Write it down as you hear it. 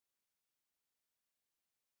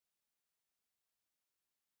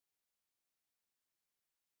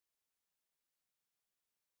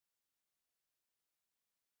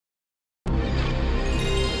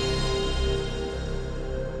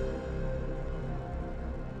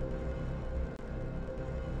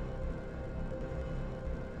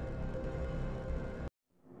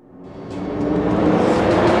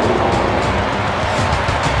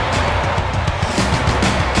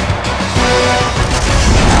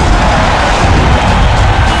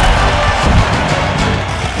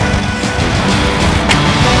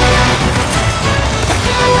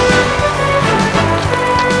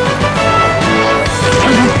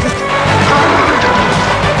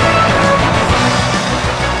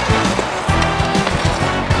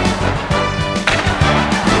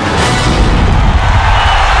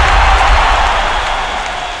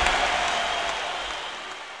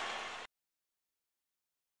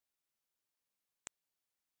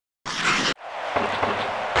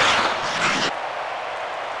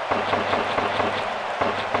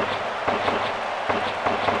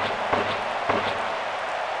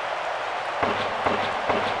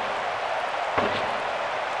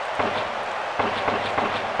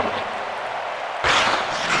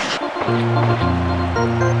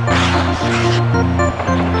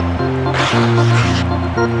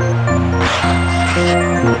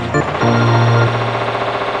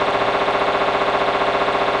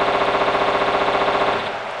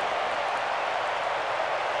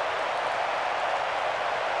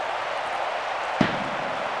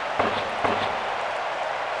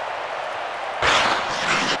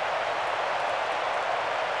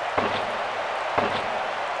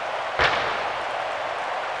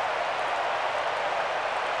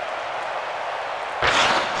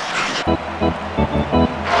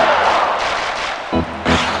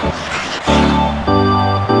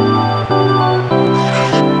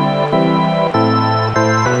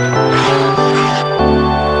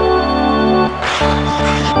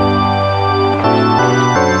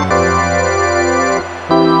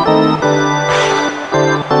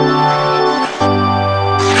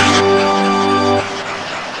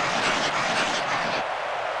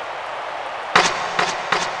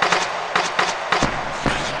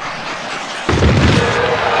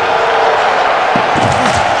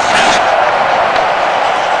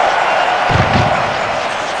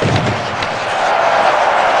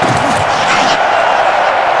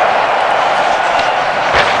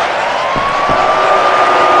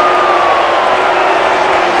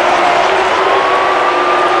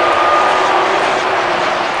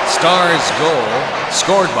Stars goal,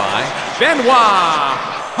 scored by Benoit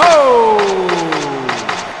Ho!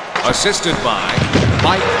 Assisted by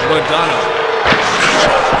Mike Madonna.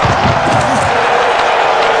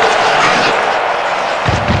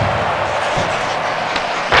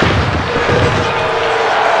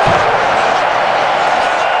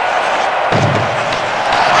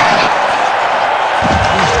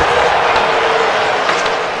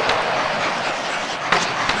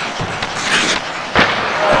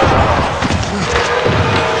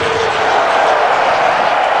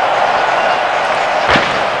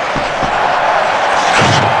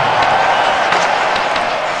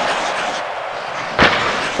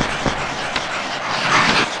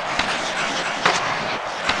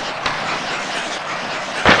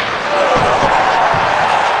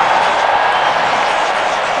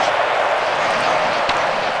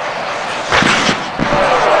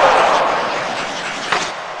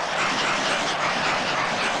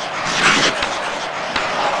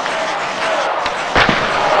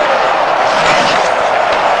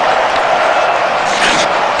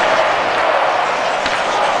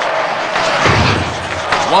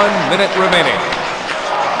 Minute remaining.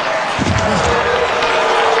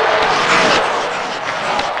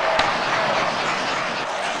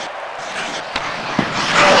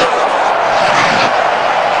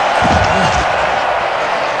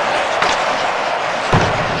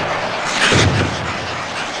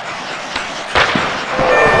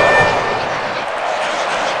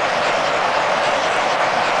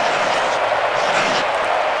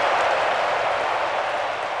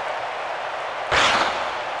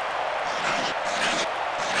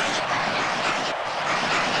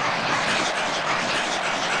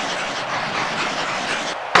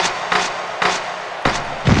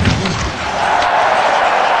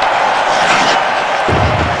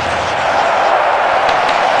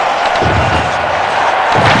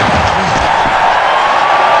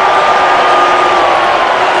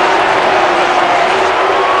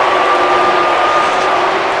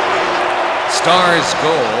 Stars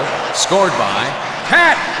goal, scored by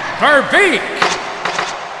Pat Verbeek.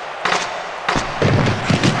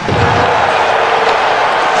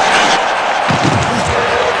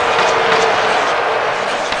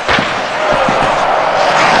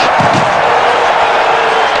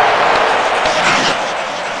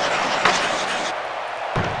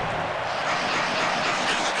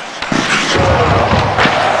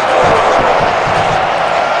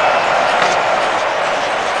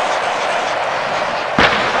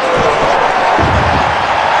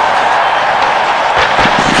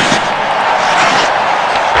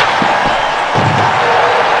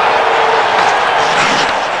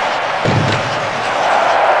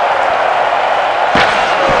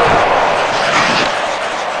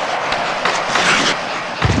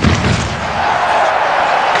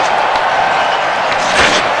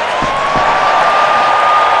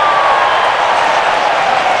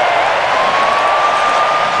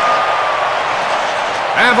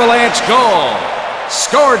 Avalanche goal,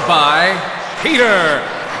 scored by Peter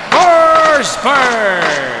Forsberg.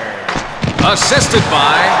 assisted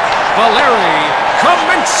by Valery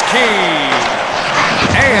Kaminsky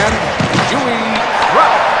and Yui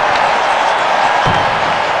Krupp.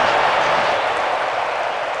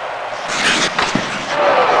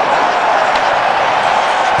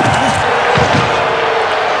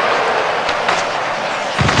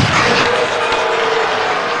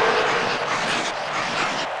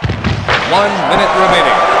 One minute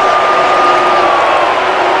remaining.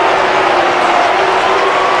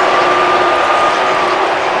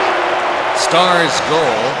 Stars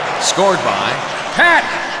goal scored by Pat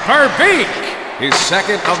Verbeek, his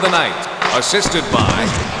second of the night, assisted by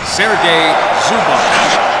Sergei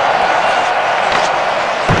Zubov.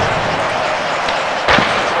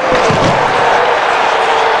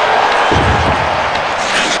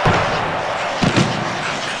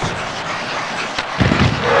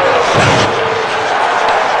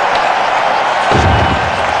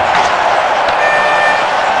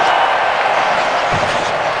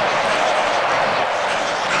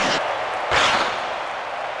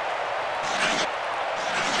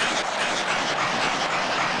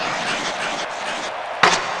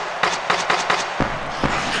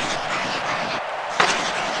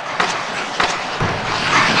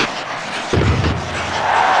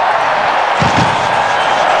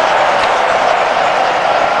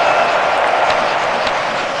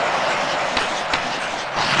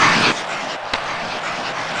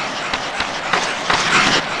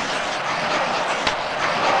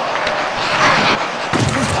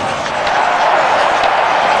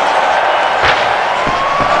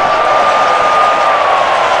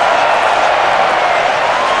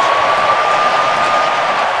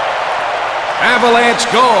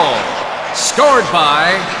 Avalanche goal, scored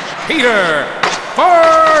by Peter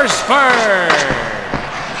Forsberg,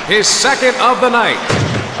 his second of the night,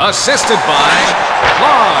 assisted by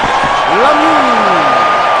Claude Lemieux.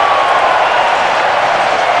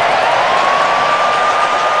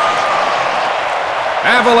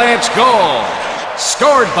 Avalanche goal,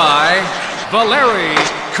 scored by Valery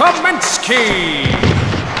Kaminsky,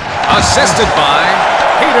 assisted by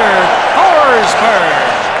Peter Forsberg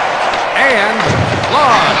and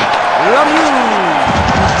Claude Lemieux.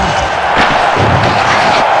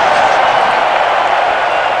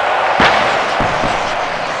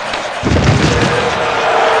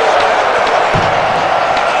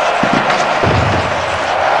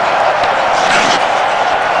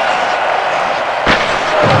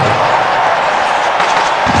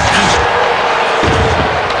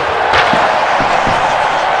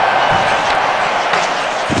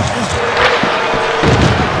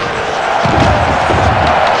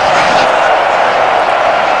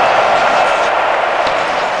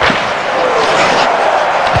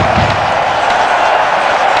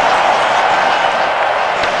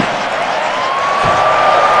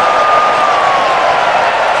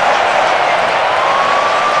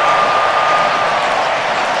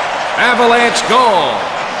 Avalanche goal,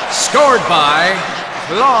 scored by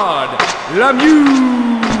Claude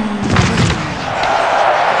Lemieux.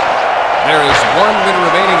 There is 1 minute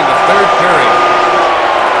remaining in the third period.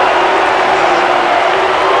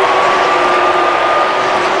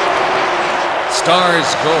 Stars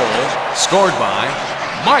goal, scored by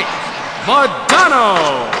Mike Modano,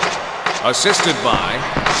 assisted by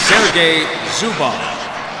Sergei Zubov.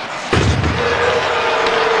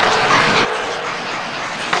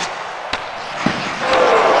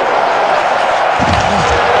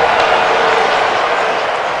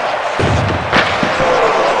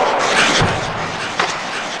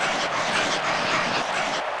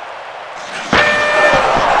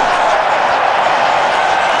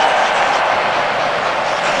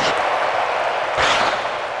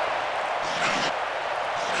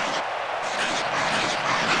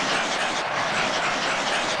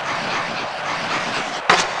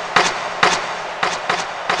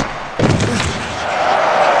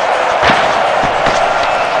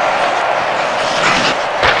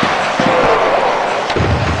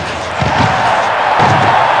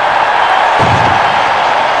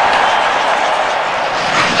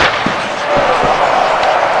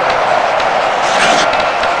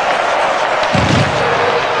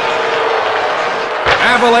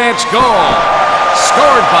 Avalanche goal,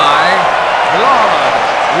 scored by Claude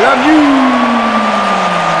Lemieux,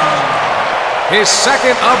 his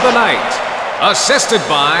second of the night, assisted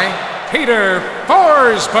by Peter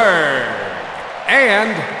Forsberg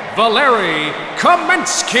and Valery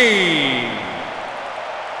Kaminsky.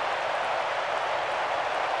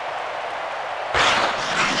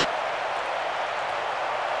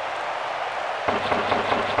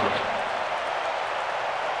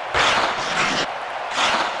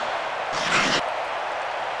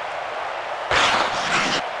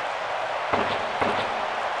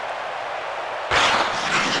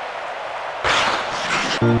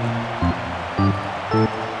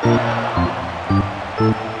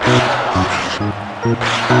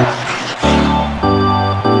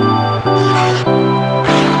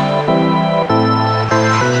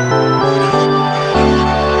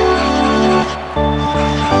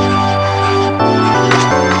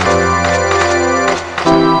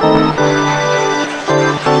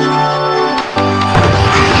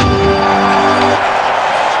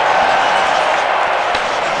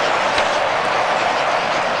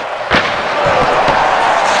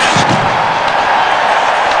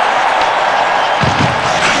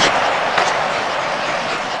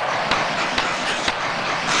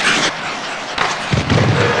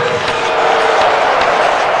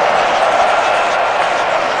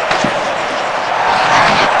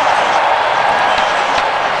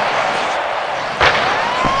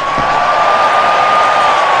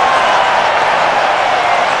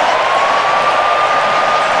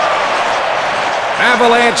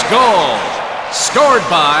 Avalanche goal, scored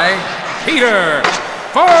by Peter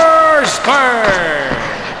Forsberg,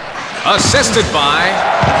 assisted by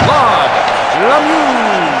Claude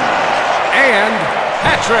Lemieux and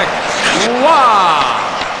Patrick Waugh.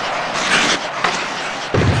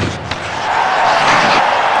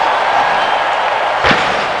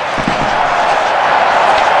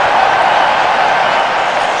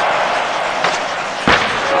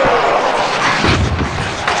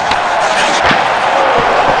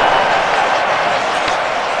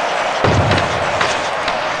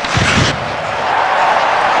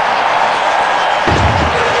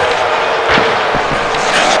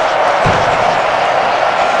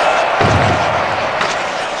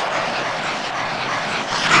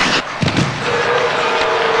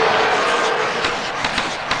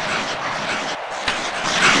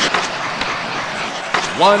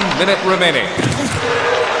 One minute remaining.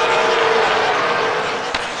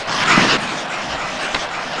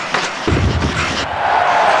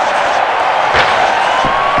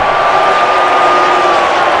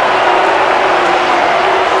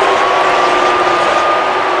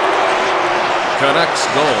 Canucks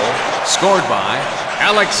goal, scored by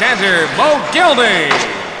Alexander Mogilny,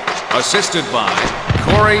 assisted by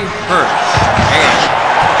Corey Hirsch and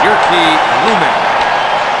Yurki Lumen.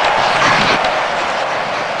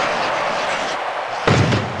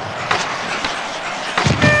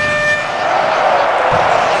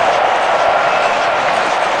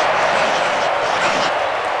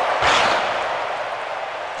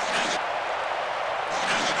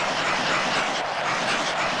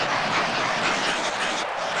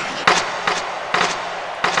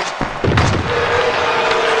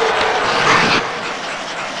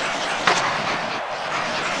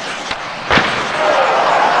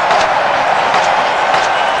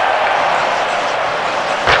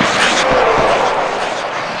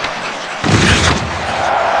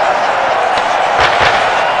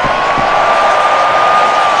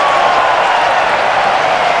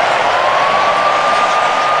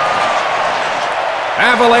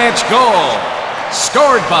 Avalanche goal,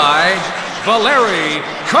 scored by Valeri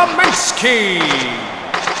Kaminsky,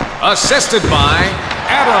 assisted by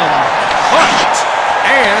Adam Foote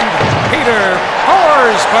and Peter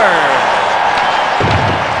Forsberg.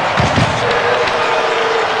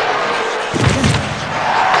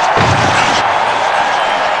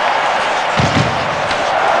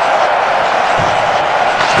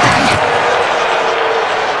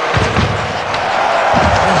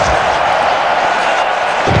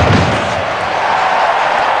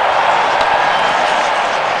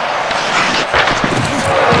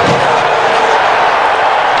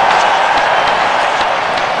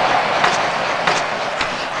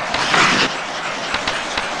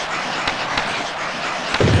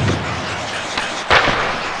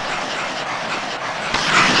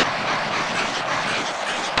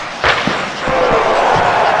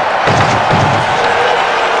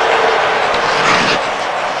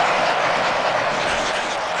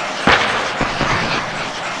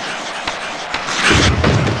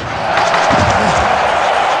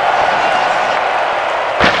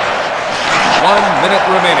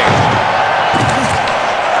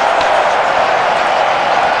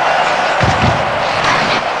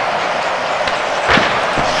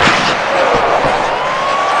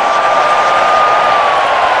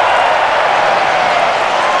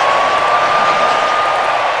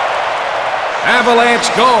 Avalanche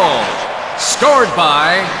goal, scored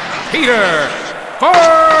by Peter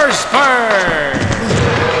Forsberg,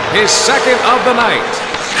 his second of the night.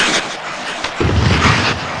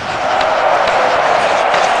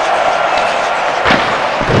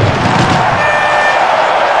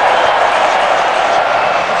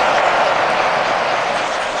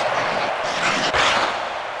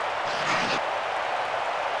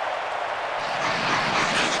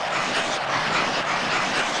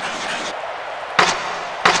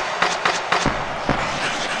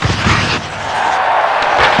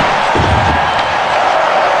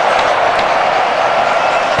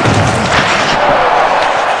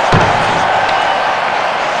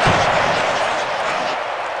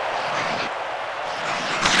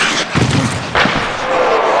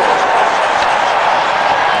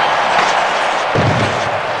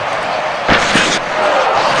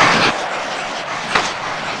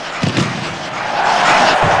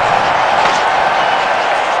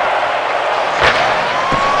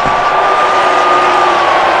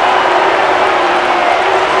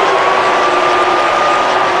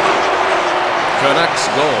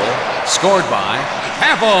 scored by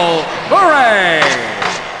Pavel Bure.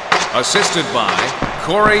 Assisted by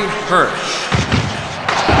Corey Hirsch.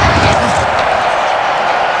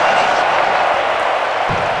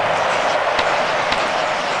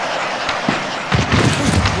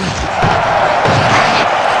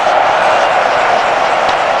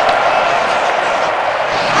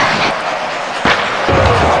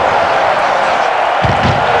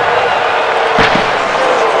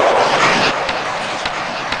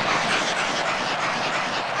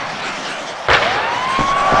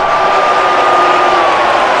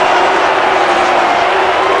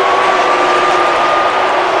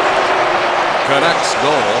 Cadets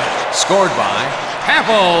goal, scored by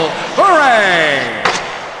Pavel Bure.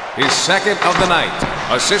 His second of the night,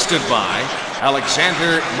 assisted by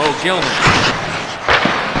Alexander Mogilny.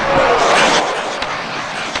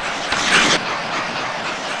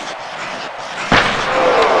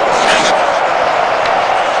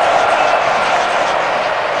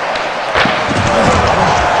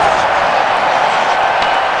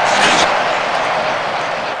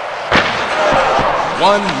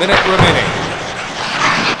 1 minute remaining.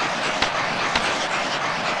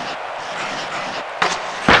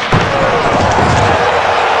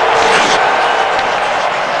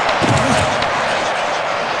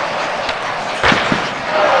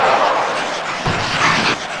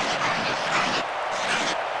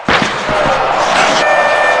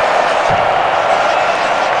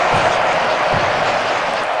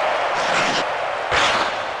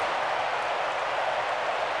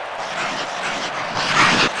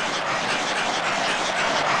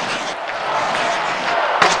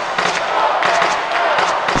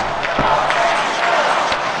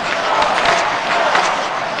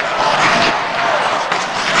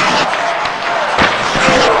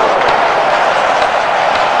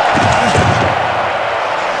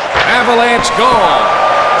 Avalanche goal,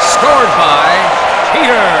 scored by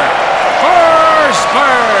Peter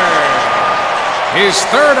Forsberg. His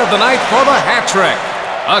third of the night for the hat trick,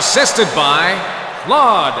 assisted by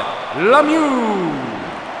Claude Lemieux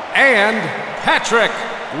and Patrick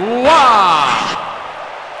Waugh.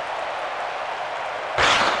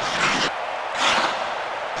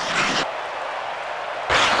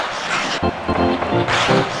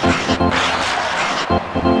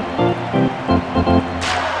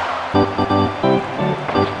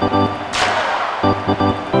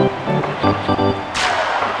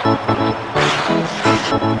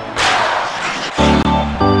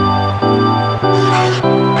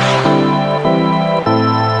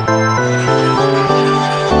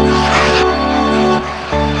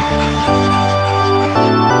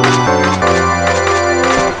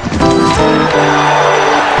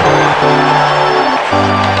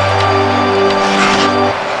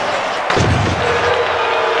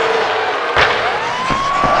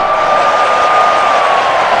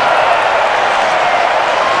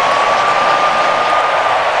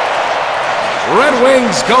 Red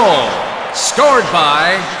Wings goal, scored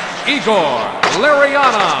by Igor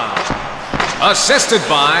Lariana, assisted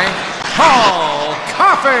by Paul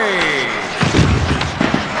Coffey.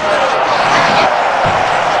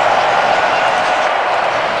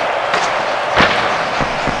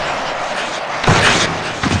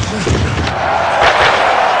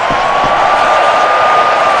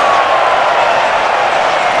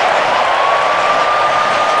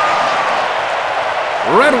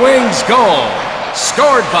 Red Wings goal,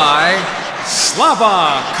 scored by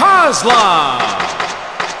Slava Kozlov,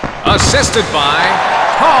 assisted by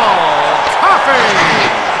Paul Coffey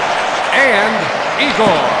and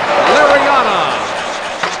Igor Lariana.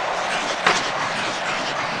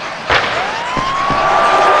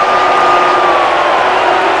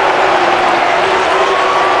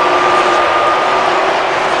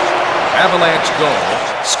 Avalanche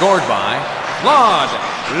goal, scored by Claude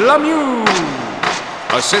Lemieux,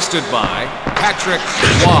 assisted by Patrick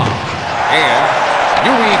Waugh and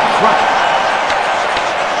Yui Crockett.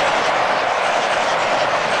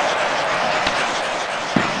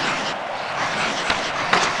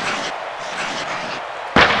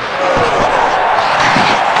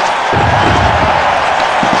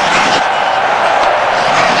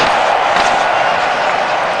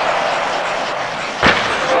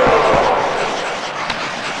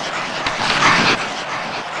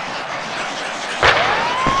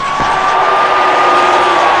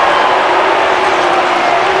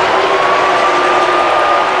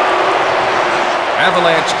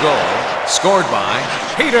 Avalanche goal, scored by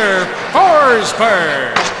Peter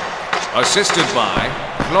Forsberg, assisted by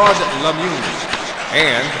Claude Lemieux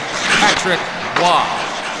and Patrick Waugh.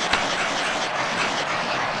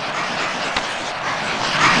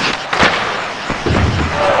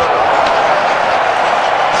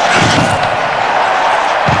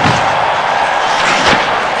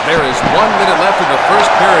 There is 1 minute left in the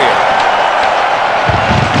first period.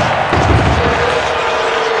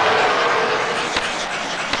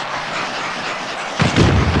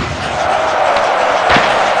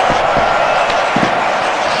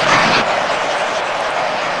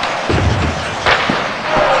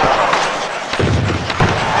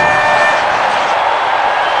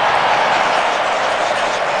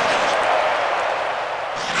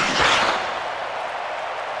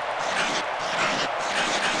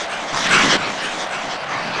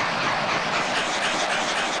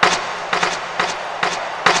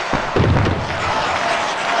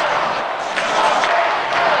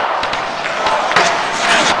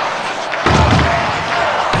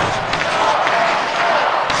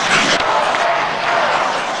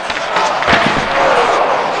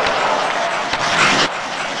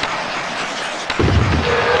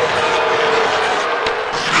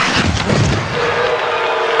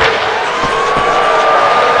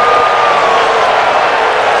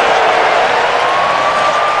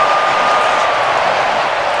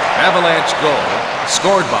 Avalanche goal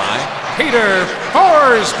scored by Peter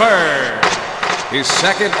Forsberg. His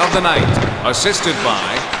second of the night, assisted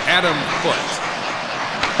by Adam Foote.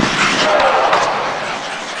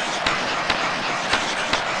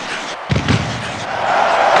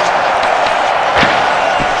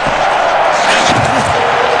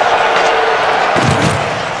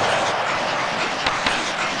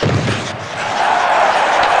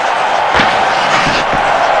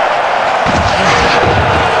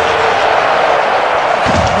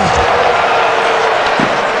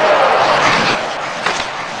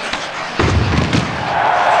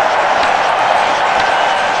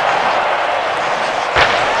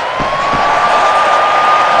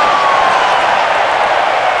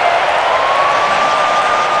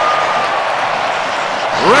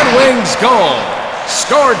 Red Wings goal,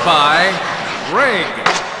 scored by Greg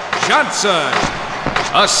Johnson,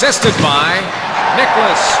 assisted by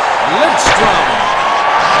Nicholas Lidstrom.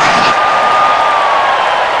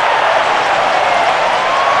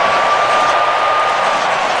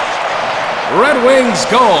 Red Wings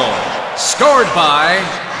goal, scored by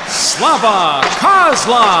Slava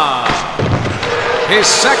Kozlov. His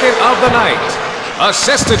second of the night,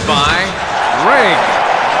 assisted by Greg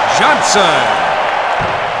Johnson.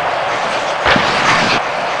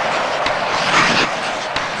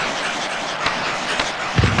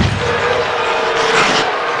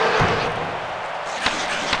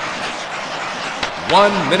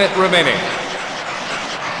 One minute remaining.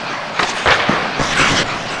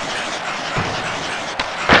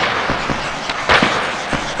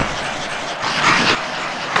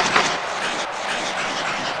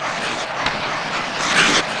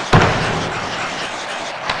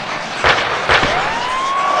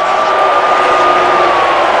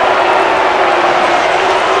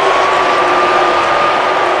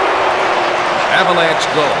 Avalanche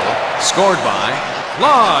goal, scored by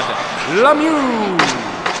Claude Lemieux.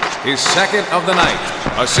 His second of the night,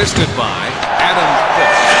 assisted by Adam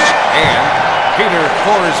Foote and Peter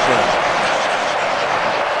Forsberg.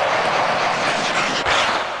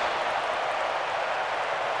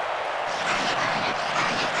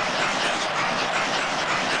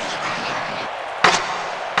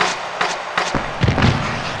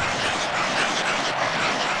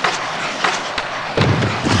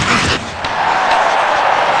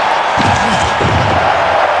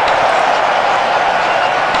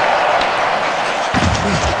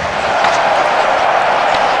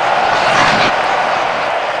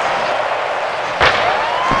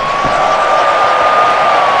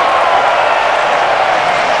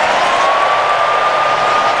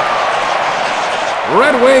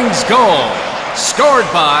 Red Wings goal, scored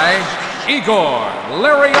by Igor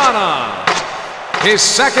Lariana. His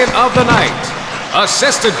second of the night,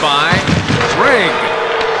 assisted by Greg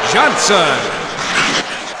Johnson.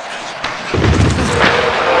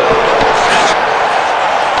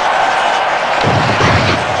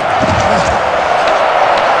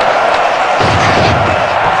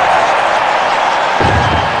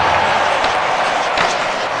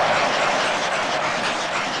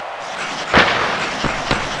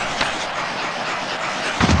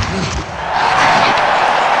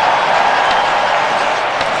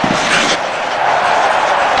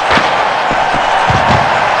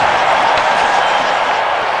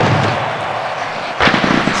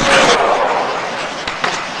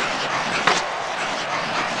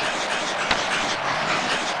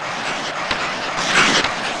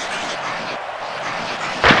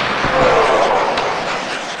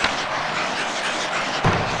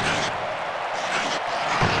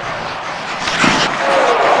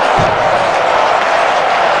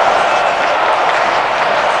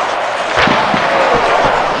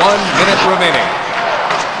 1 minute remaining.